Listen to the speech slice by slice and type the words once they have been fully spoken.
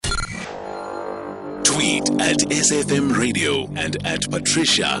tweet at SFM Radio and at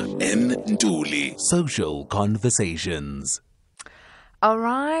Patricia N. Nduli. Social Conversations. All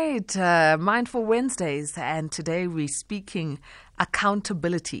right, Mindful Wednesdays, and today we're speaking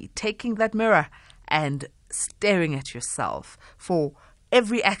accountability, taking that mirror and staring at yourself for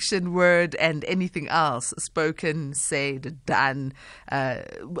every action, word, and anything else spoken, said, done,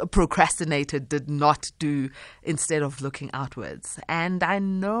 procrastinated, did not do, instead of looking outwards. And I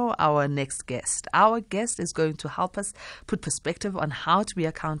know our next guest. Our guest is going to help us put perspective on how to be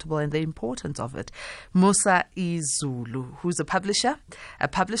accountable and the importance of it. MUSA E, ZULU, who's a published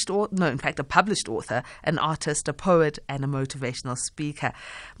author, an artist, a poet, and a motivational speaker.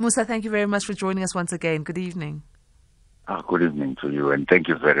 MUSA, thank you very much for joining us once again. Good evening. Good evening to you, and thank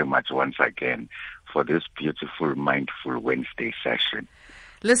you very much once again for this beautiful Mindful Wednesday session.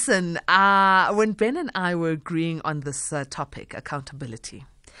 Listen, when Ben and I were agreeing on this topic, accountability,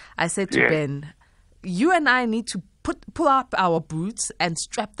 I said to Ben, you and I need to pull up our boots and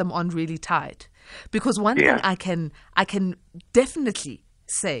strap them on really tight. Because one thing I can definitely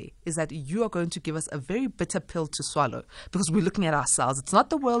say is that you are going to give us a very bitter pill to swallow because we're looking at ourselves. It's not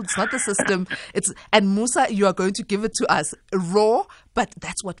the world, it's not the system. And MUSA, you are going to give it to us raw, but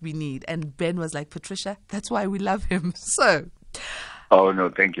that's what we need. And Ben was like, Patricia, that's why we love him. So. Oh, no,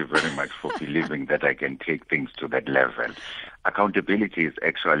 thank you very much for believing that I can take things to that level. Accountability is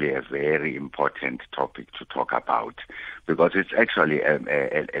actually a very important topic to talk about because it's actually a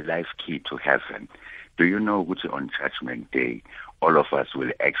life key to heaven. Do you know which on Judgment Day, all of us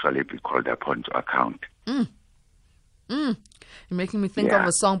will actually be called upon to account? You're making me think of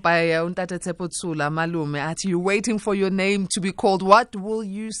a song by Untate Tepotsula Malume. You're waiting for your name to be called. What will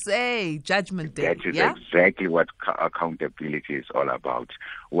you say? Judgment Day. That is exactly what accountability is all about.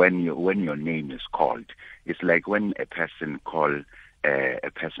 When your name is called, it's like when a person calls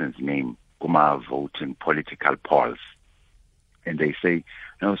a person's name, voting political polls, and they say,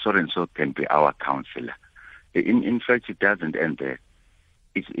 no, so and so can be our counselor. In fact, it doesn't end there.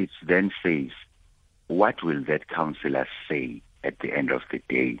 It then says, what will that counselor say at the end of the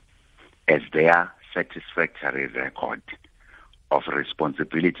day as their satisfactory record of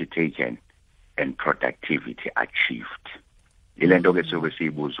responsibility taken and productivity achieved? When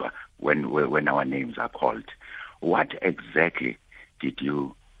our names are called, what exactly did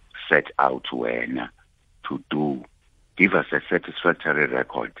you set out to do? Give us a satisfactory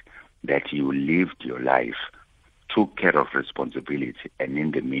record that you lived your life, took care of responsibility, and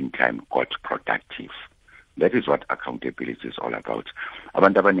in the meantime got productive. That is what accountability is all about.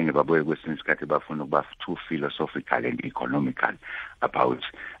 Abantu abaningi babuye kwesinye isikhathi bafuna ukuba too philosophical and economical about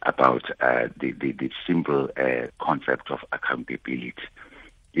the simple concept of accountability.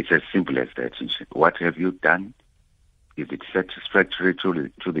 It's as simple as that. What have you done? Is it satisfactory to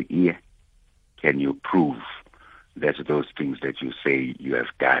the ear? Can you prove that those things that you say you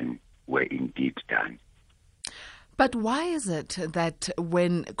have done were indeed done? But why is it that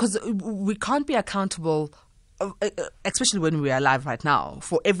because we can't be accountable, especially when we are alive right now,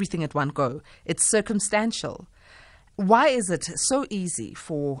 for everything at one go. It's circumstantial. Why is it so easy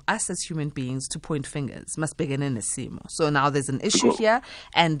for us as human beings to point fingers? Must begin in a simo. So now there's an issue here,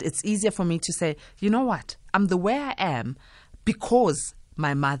 and it's easier for me to say, you know what? I'm the way I am because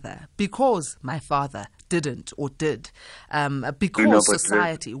my mother, because my father didn't or did, because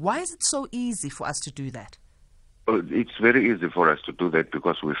society. Why is it so easy for us to do that? It's very easy for us to do that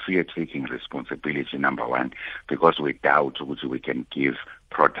because we fear taking responsibility, number one, because we doubt which we can give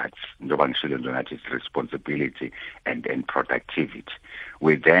products, responsibility and productivity.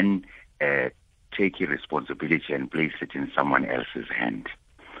 We then take responsibility and place it in someone else's hand.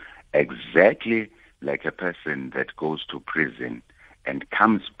 Exactly like a person that goes to prison and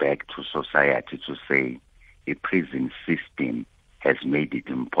comes back to society to say a prison system has made it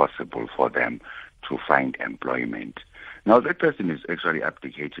impossible for them to find employment. Now that person is actually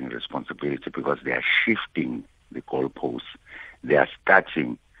abdicating responsibility because they are shifting the goalposts. They are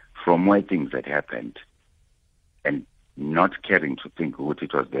starting from where things had happened and not caring to think what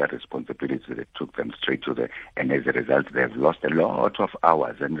it was their responsibility that took them straight to and as a result they have lost a lot of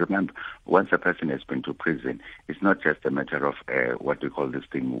hours. And remember, once a person has been to prison, it's not just a matter of what we call this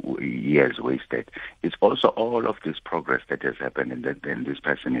thing, years wasted. It's also all of this progress that has happened and then this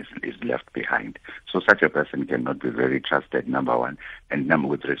person is left behind. So such a person cannot be very trusted, number one, and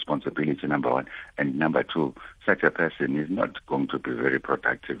with responsibility, number one, and number two, such a person is not going to be very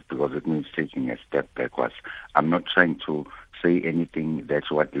productive because it means taking a step backwards. I'm not trying to say anything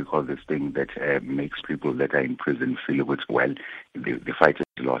that's what we call this thing that makes people that are in prison feel well, the fight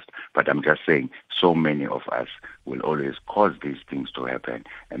is lost. But I'm just saying so many of us will always cause these things to happen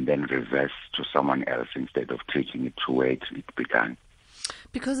and then reverse to someone else instead of taking it to where it began.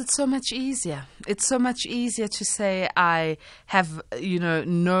 Because it's so much easier. It's so much easier to say I have,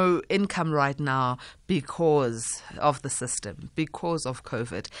 no income right now because of the system, because of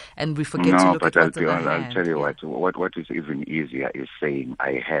COVID, and we forget to look at what's in our hand. I'll tell you what is even easier is saying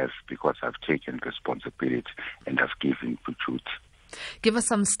I have because I've taken responsibility and I've given to truth. Give us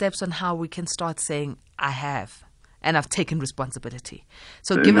some steps on how we can start saying I have and I've taken responsibility.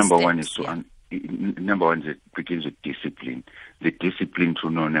 So give us steps. Number one, it begins with discipline. The discipline to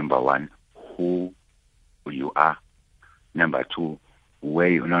know, number one, who you are. Number two,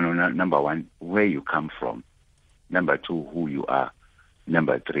 number one, where you come from. Number two, who you are.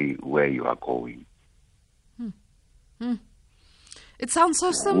 Number three, where you are going. It sounds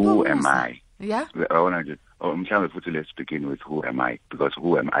so simple. Who am I? Yeah. Let's begin with who am I, because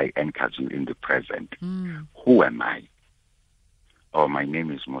who am I anchors you in the present. Who am I? Oh, my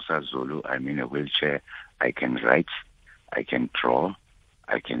name is MUSA ZULU. I'm in a wheelchair. I can write. I can draw.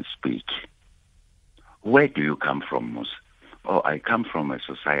 I can speak. Where do you come from, Musa? Oh, I come from a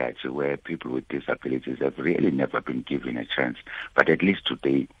society where people with disabilities have really never been given a chance. But at least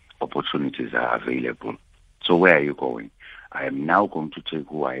today, opportunities are available. So where are you going? I am now going to take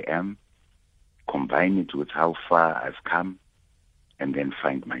who I am, combine it with how far I've come, and then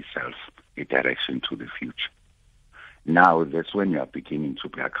find myself a direction to the future. Now, that's when you are beginning to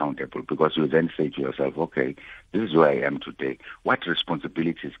be accountable, because you then say to yourself, okay, this is where I am today. What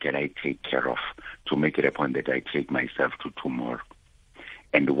responsibilities can I take care of to make it a point that I take myself to tomorrow?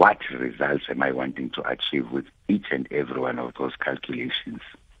 And what results am I wanting to achieve with each and every one of those calculations?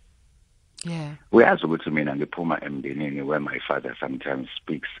 Yeah. We also go to Puma Mdenini, where my father sometimes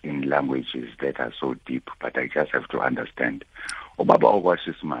speaks in languages that are so deep, but I just have to understand. Obaba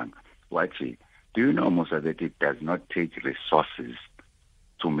Owashismang, Wachi. Do you know, Musa, that it does not take resources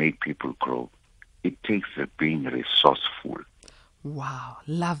to make people grow? It takes being resourceful. Wow,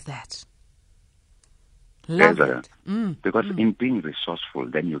 love that. Love it. Because in being resourceful,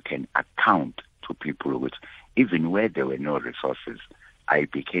 then you can account to people with, even where there were no resources, I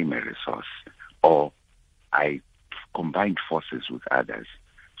became a resource, or I combined forces with others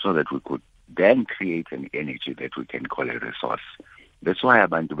so that we could then create an energy that we can call a resource. That's why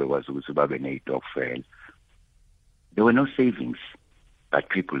abantu bekwazi ukuthi babe ne-stokvel. There were no savings, but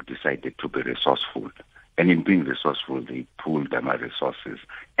people decided to be resourceful. And in being resourceful, they pooled their resources.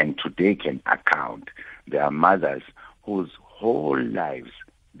 And today can account. There are mothers whose whole lives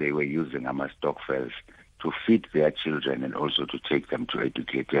they were using stokvels to feed their children and also to take them to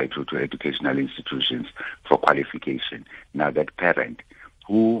educational institutions for qualification. Now that parent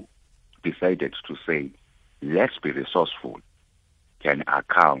who decided to say, let's be resourceful, can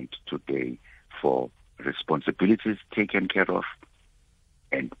account today for responsibilities taken care of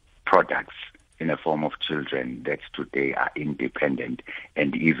and products in the form of children that today are independent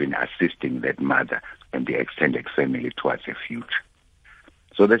and even assisting that mother and the extended family towards a future.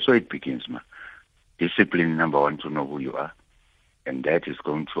 So that's where it begins, ma. Discipline, number one, to know who you are. And that is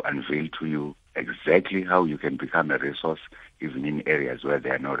going to unveil to you exactly how you can become a resource, even in areas where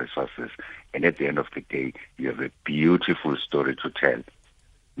there are no resources. And at the end of the day, you have a beautiful story to tell.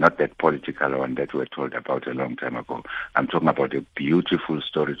 Not that political one that we were told about a long time ago. I'm talking about a beautiful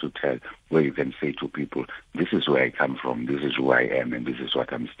story to tell where you can say to people, this is where I come from, this is who I am, and this is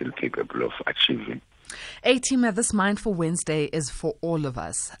what I'm still capable of achieving. Atima, this Mindful Wednesday is for all of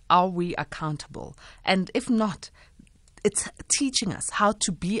us. Are we accountable? And if not, it's teaching us how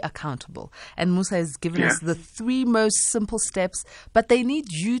to be accountable. And Musa has given us the 3 most simple steps, but they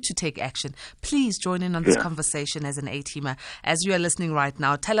need you to take action. Please join in on this conversation as an A-teamer. As you are listening right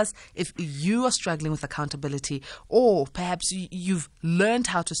now, tell us if you are struggling with accountability, or perhaps you've learned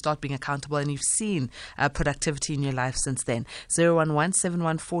how to start being accountable and you've seen productivity in your life since then.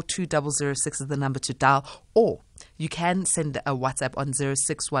 011-714-2006 is the number to dial, or you can send a WhatsApp on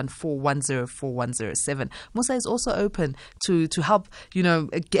 0614104107. Musa is also open to help,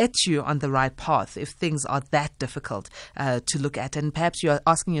 get you on the right path if things are that difficult to look at. And perhaps you're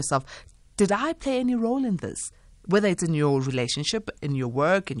asking yourself, did I play any role in this? Whether it's in your relationship, in your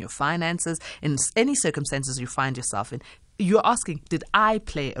work, in your finances, in any circumstances you find yourself in, you're asking, did I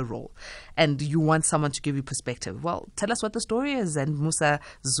play a role? And you want someone to give you perspective. Well, tell us what the story is. And MUSA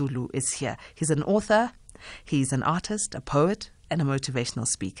ZULU is here. He's an author. He's an artist, a poet, and a motivational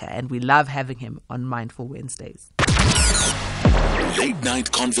speaker, and we love having him on Mindful Wednesdays. Late Night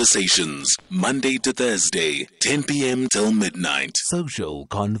Conversations, Monday to Thursday, 10 p.m. till midnight. Social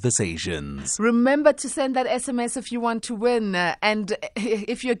Conversations. Remember to send that SMS if you want to win. And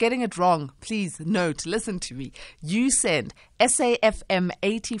if you're getting it wrong, please note, listen to me. You send SAFM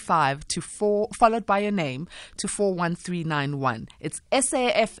 85 to 4, followed by your name, to 41391. It's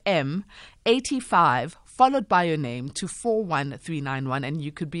SAFM 85 followed by your name to 41391, and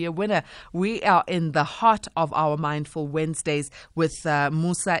you could be a winner. We are in the heart of our Mindful Wednesdays with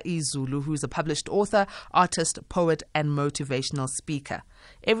MUSA E, ZULU, who's a published author, artist, poet, and motivational speaker.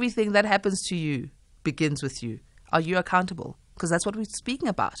 Everything that happens to you begins with you. Are you accountable? Because that's what we're speaking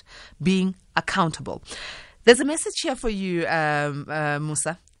about, being accountable. There's a message here for you,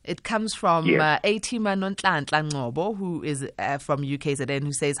 Musa. It comes from Atima Nontlantla Ngobo, who is from UKZN,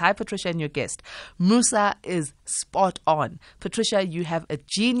 who says, "Hi, Patricia and your guest. Musa is spot on. Patricia, you have a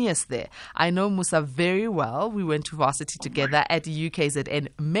genius there. I know Musa very well. We went to varsity together at UKZN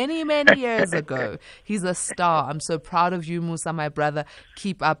many, many years ago. He's a star. I'm so proud of you, Musa, my brother.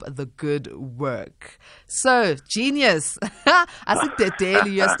 Keep up the good work." So, genius. I said,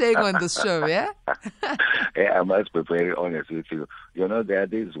 daily, you're staying on the show, yeah? Yeah, I must be very honest with you. You know, there are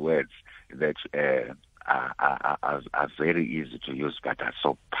these words that are very easy to use but are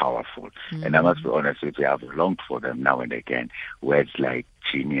so powerful. Mm-hmm. And I must be honest with you, I've longed for them now and again. Words like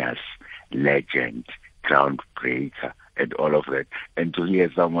genius, legend, groundbreaker, and all of that. And to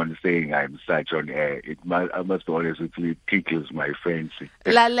hear someone saying I'm such on air, I must be honest with you, it tickles my fancy.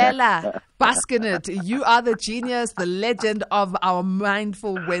 La Lela, bask in it. You are the genius, the legend of our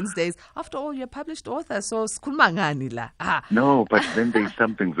Mindful Wednesdays. After all, you're a published author, so skulmangani la. No, but then there's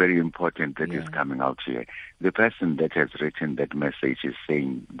something very important that is coming out here. The person that has written that message is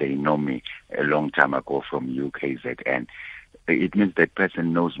saying they know me a long time ago from UKZN. It means that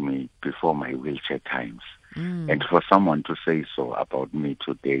person knows me before my wheelchair times. And for someone to say so about me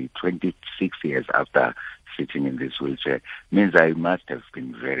today, 26 years after sitting in this wheelchair, means I must have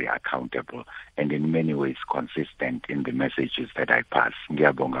been very accountable and in many ways consistent in the messages that I pass. And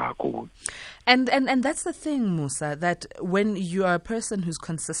that's the thing, Musa, that when you are a person who's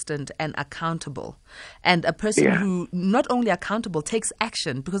consistent and accountable, and a person who not only accountable takes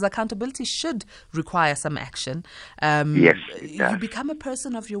action, because accountability should require some action, you become a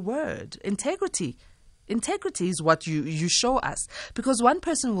person of your word. Integrity is what you show us. Because one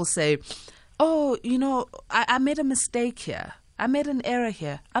person will say, "Oh, you know, I made a mistake here. I made an error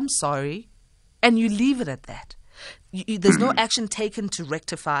here. I'm sorry." And you leave it at that. There's no action taken to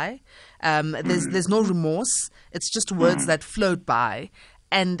rectify. There's no remorse. It's just words that float by.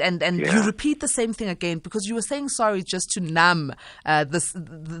 And you repeat the same thing again because you were saying sorry just to numb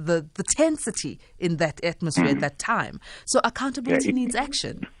the tensity in that atmosphere at that time. So accountability needs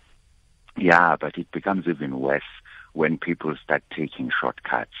action. Yeah, but it becomes even worse when people start taking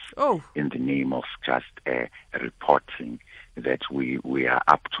shortcuts in the name of just reporting that we are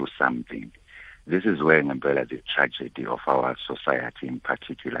up to something. This is where, Ngambela, the tragedy of our society in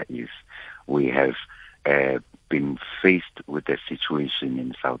particular is. We have been faced with a situation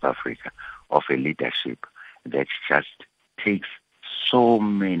in South Africa of a leadership that just takes so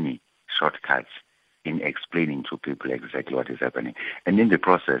many shortcuts in explaining to people exactly what is happening. And in the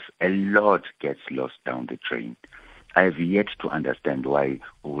process, a lot gets lost down the drain. I have yet to understand why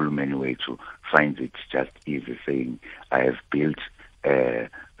Uhulumeni finds it just easy saying, I have built,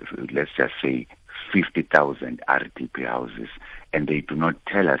 let's just say, 50,000 RDP houses. And they do not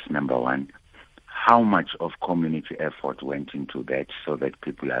tell us, number one, how much of community effort went into that so that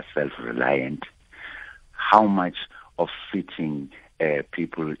people are self-reliant, how much of fitting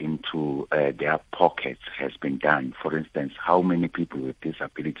people into their pockets has been done. For instance, how many people with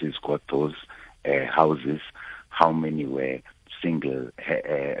disabilities got those houses, how many were single,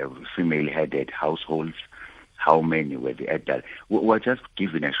 female-headed households, how many were the adult. We're just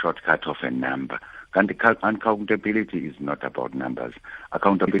given a shortcut of a number. And accountability is not about numbers.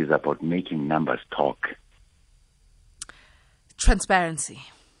 Accountability is about making numbers talk. Transparency,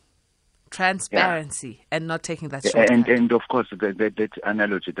 and not taking that shortcut. And of course, that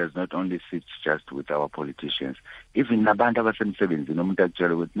analogy does not only sit just with our politicians. Even Nabanda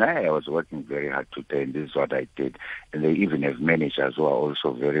I was working very hard today, and this is what I did. And they even have managers who are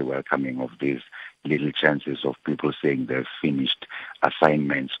also very welcoming of these little chances of people saying they've finished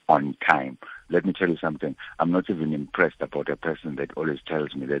assignments on time. Let me tell you something. I'm not even impressed about a person that always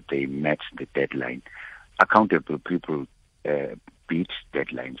tells me that they met the deadline. Accountable people beat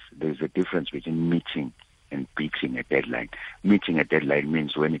deadlines. There's a difference between meeting and beating a deadline. Meeting a deadline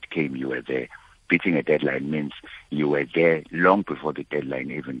means when it came, you were there. beating a deadline means you were there long before the deadline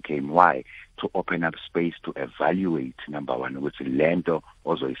even came. Why? To open up space to evaluate, number one, which lender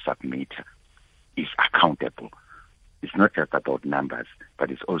also is submitter, is accountable. It's not just about numbers, but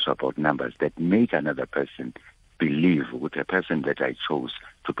it's also about numbers that make another person believe with a person that I chose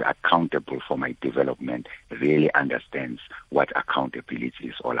to be accountable for my development really understands what accountability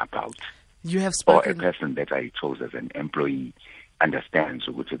is all about. You have spoken. Or a person that I chose as an employee understands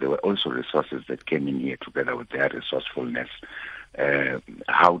which there were also resources that came in here together with their resourcefulness.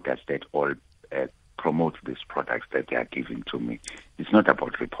 How does that all promote these products that they are giving to me? It's not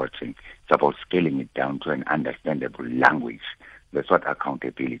about reporting. It's about scaling it down to an understandable language. That's what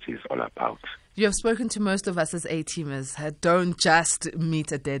accountability is all about. You have spoken to most of us as A-teamers. Don't just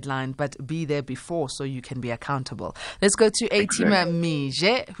meet a deadline, but be there before so you can be accountable. Let's go to A-teamer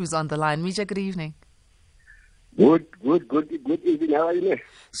Mije, who's on the line. Mije, good evening. Good evening. How are you?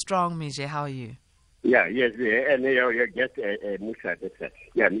 Strong, Mije. How are you? Yeah, yes, and you get MUSA.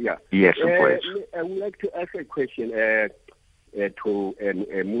 Yeah. Yes, of course. I would like to ask a question to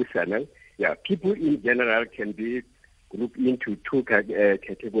MUSA. No? Yeah, people in general can be grouped into two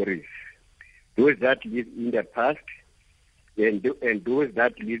categories: those that live in the past, and those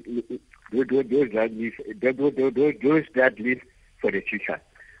that live those that live for the future.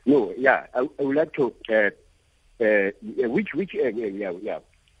 No, yeah, I would like to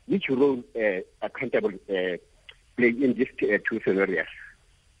which role accountable play in these two scenarios?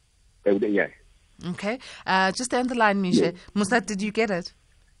 Yeah. Okay. Just stay on the line, Misha. Yeah. Musa, did you get it?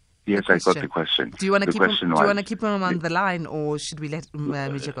 Yes, I got the question. Do you want to keep him? Question Do was- you want to keep him on the line, or should we let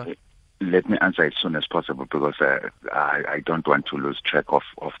Misha go? Let me answer as soon as possible because I don't want to lose track of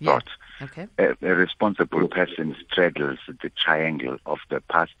thought. Okay. A responsible person straddles the triangle of the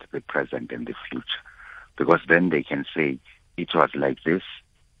past, the present, and the future, because then they can say it was like this,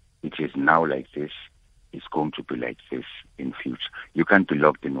 it is now like this, it's going to be like this in future. You can't be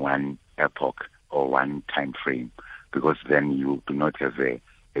locked in one epoch or one time frame, because then you do not have a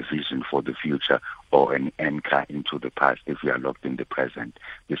vision for the future or an anchor into the past if you are locked in the present.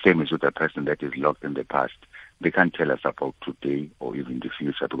 The same is with a person that is locked in the past. They can't tell us about today or even the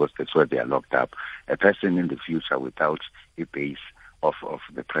future because that's where they are locked up. A person in the future without a base of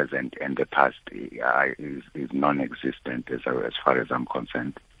the present and the past is non-existent as far as I'm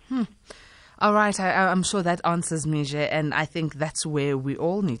concerned. All right, I'm sure that answers Mije, and I think that's where we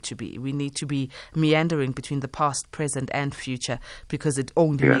all need to be. We need to be meandering between the past, present, and future, because it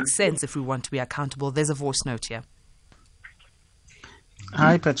only makes sense if we want to be accountable. There's a voice note here.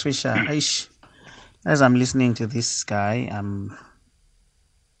 Hi, Patricia. As I'm listening to this guy, I'm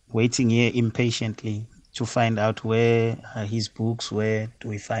waiting here impatiently to find out where are his books, where do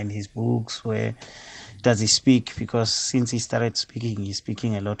we find his books, where does he speak? Because since he started speaking, he's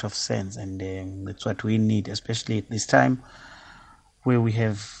speaking a lot of sense, and that's what we need, especially at this time where we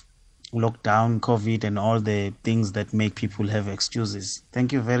have lockdown, COVID, and all the things that make people have excuses.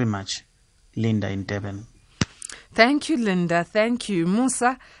 Thank you very much, Linda in Durban. Thank you, Linda. Thank you.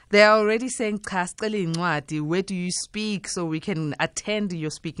 Musa, they are already saying, where do you speak so we can attend your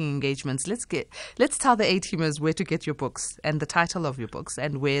speaking engagements? Let's tell the A-teamers where to get your books and the title of your books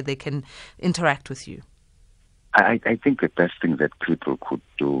and where they can interact with you. I think the best thing that people could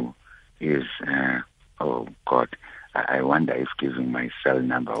do is, I wonder if giving my cell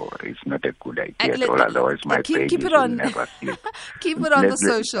number is not a good idea at all. Otherwise, my baby will never sleep. Keep it on the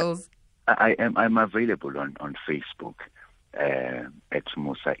socials. I'm available on Facebook at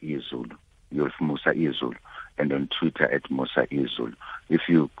MUSA E ZULU. You're MUSA E ZULU, and on Twitter at MUSA E ZULU. If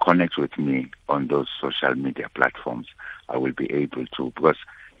you connect with me on those social media platforms, I will be able to, because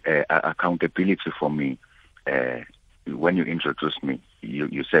accountability for me, when you introduced me,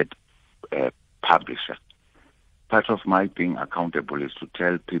 you said publisher. Part of my being accountable is to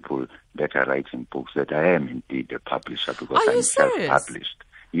tell people that are writing books that I am indeed a publisher, because I'm self-published.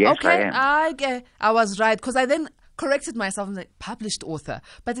 Yes, okay, I am. I was right, because I then corrected myself and said published author,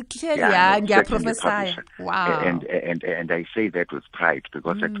 but it clearly, publisher. Wow. And I say that with pride,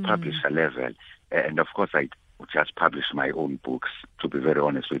 because at publisher level, and of course I just publish my own books. To be very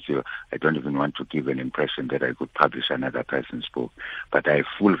honest with you, I don't even want to give an impression that I could publish another person's book, but I have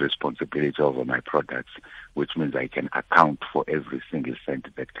full responsibility over my products, which means I can account for every single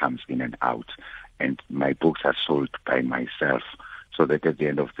cent that comes in and out. And my books are sold by myself so that at the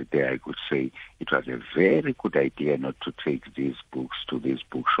end of the day I could say it was a very good idea not to take these books to these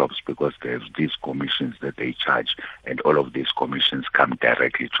bookshops, because there's these commissions that they charge, and all of these commissions come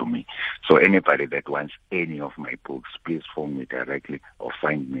directly to me. So anybody that wants any of my books, please phone me directly or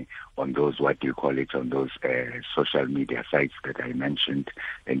find me on those, on those social media sites that I mentioned,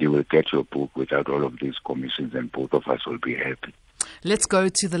 and you will get your book without all of these commissions, and both of us will be happy. Let's go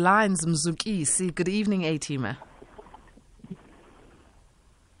to the lines. Mzukisi, good evening, A-Teamer.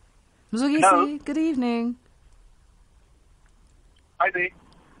 Mzugisi, good evening. Hi there.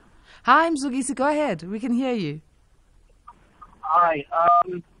 Hi, Mzugisi, go ahead. We can hear you. Hi.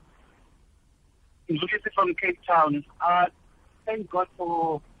 Mzugisi from Cape Town. Thank God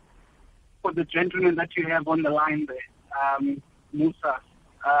for the gentleman that you have on the line there, Musa.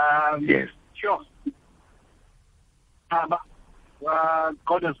 Yes. Sure.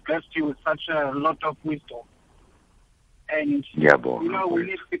 God has blessed you with such a lot of wisdom. And, we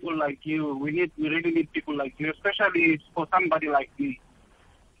need people like you. We really need people like you, especially for somebody like me.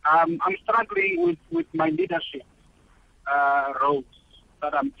 I'm struggling with my leadership roles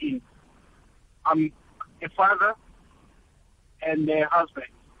that I'm in. I'm a father and a husband.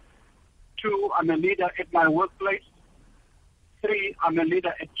 2, I'm a leader at my workplace. 3, I'm a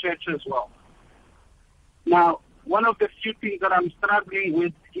leader at church as well. Now, one of the few things that I'm struggling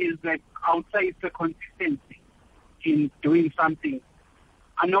with is that I would say it's the consistency in doing something.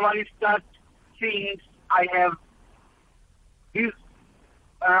 I normally start things. I have these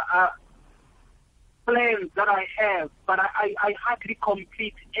plans that I have, but I hardly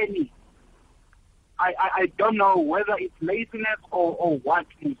complete any. I don't know whether it's laziness or what,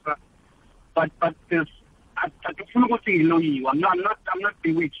 Musa. But there's I'm not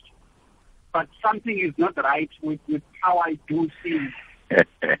bewitched. But something is not right with how I do things.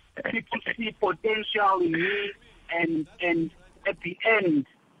 People see potential in me, and at the end,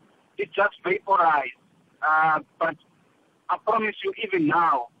 it just vaporizes. But I promise you, even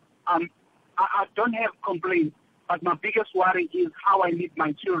now, I don't have complaints. But my biggest worry is how I lead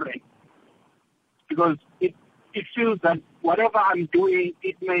my children, because it feels that whatever I'm doing,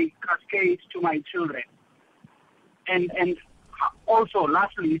 it may cascade to my children. And also,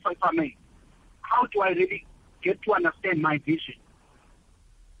 lastly, if I may, how do I really get to understand my vision?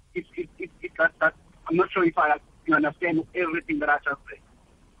 I'm not sure if you understand everything that I just said.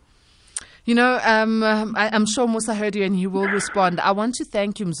 I'm sure Musa heard you and he will respond. I want to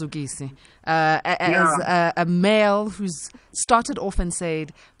thank you, Mzugisi, as a male who's started off and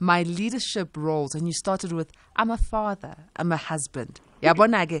said, my leadership roles, and you started with, I'm a father, I'm a husband.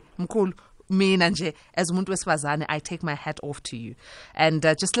 Yabonage, mkulu. As umuntu wesifazane, I take my hat off to you. And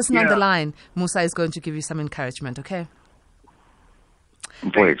just listen on the line. Musa is going to give you some encouragement, okay?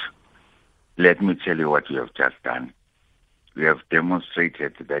 Wait. Let me tell you what you have just done. You have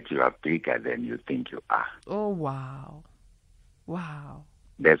demonstrated that you are bigger than you think you are. Oh, wow. Wow.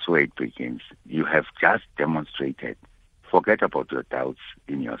 That's where it begins. You have just demonstrated. Forget about your doubts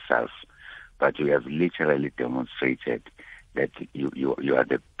in yourself, but you have literally demonstrated that you are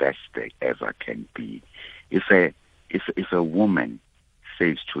the best they ever can be. If a woman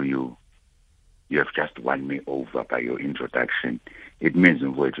says to you, you have just won me over by your introduction, it means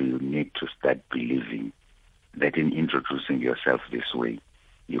you need to start believing that in introducing yourself this way,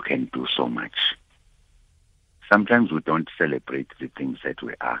 you can do so much. Sometimes we don't celebrate the things that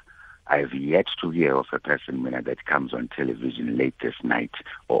we are. I've yet to hear of a person that comes on television late this night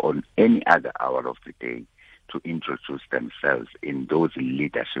or on any other hour of the day to introduce themselves in those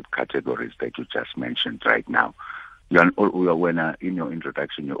leadership categories that you just mentioned right now. In your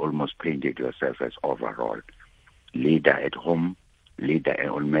introduction, you almost painted yourself as overall. Leader at home, leader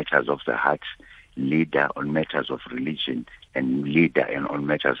on matters of the heart, leader on matters of religion, and leader on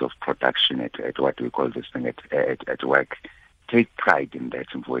matters of production at what we call this thing at work. Take pride in that,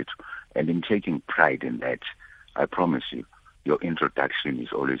 Mfowethu. And in taking pride in that, I promise you, your introduction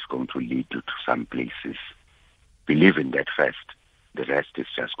is always going to lead you to some places. Believe in that first. The rest is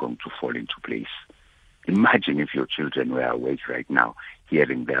just going to fall into place. Imagine if your children were awake right now,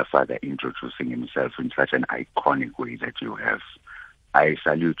 hearing their father introducing himself in such an iconic way that you have. I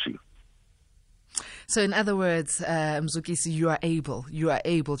salute you. So in other words, Mzukisi, you are able,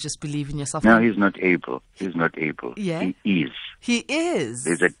 just believe in yourself. No, he's not able. He's not able. Yeah? He is. He is.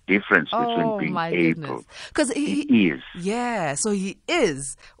 There's a difference between being able. Because he is. Yeah, so he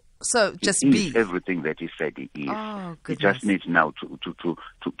is. So just he be. Is everything that he said he is. Oh, he just needs now to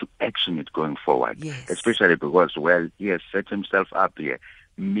action it going forward. Yes. Especially because, he has set himself up here.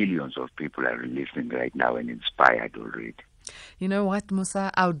 Millions of people are listening right now and inspired already. You know what,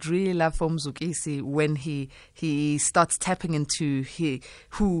 Musa? I would really love for Mzukisi when he starts tapping into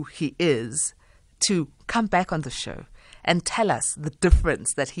who he is to come back on the show and tell us the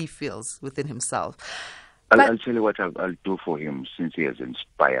difference that he feels within himself. I'll tell you what I'll do for him, since he has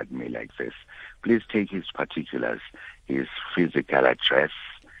inspired me like this. Please take his particulars, his physical address,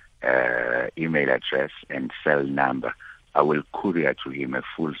 email address, and cell number. I will courier to him a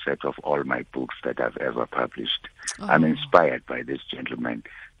full set of all my books that I've ever published. Oh. I'm inspired by this gentleman.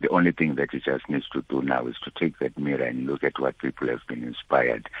 The only thing that he just needs to do now is to take that mirror and look at what people have been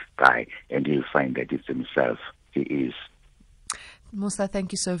inspired by, and he'll find that it's himself. He is. Musa,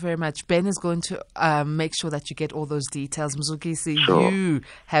 thank you so very much. Ben is going to make sure that you get all those details. Mzukisi, sure. You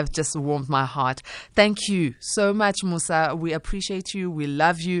have just warmed my heart. Thank you so much, Musa. We appreciate you. We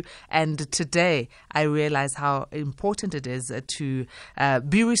love you. And today I realize how important it is to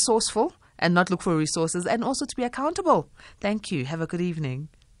be resourceful and not look for resources, and also to be accountable. Thank you. Have a good evening.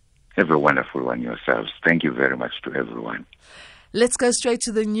 Have a wonderful one yourselves. Thank you very much to everyone. Let's go straight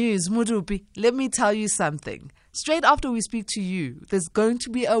to the news. Mudupi, let me tell you something. Straight after we speak to you, there's going to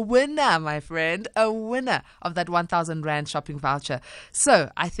be a winner, my friend, a winner of that 1,000 Rand shopping voucher.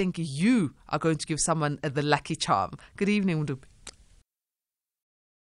 So I think you are going to give someone the lucky charm. Good evening, Mudupi.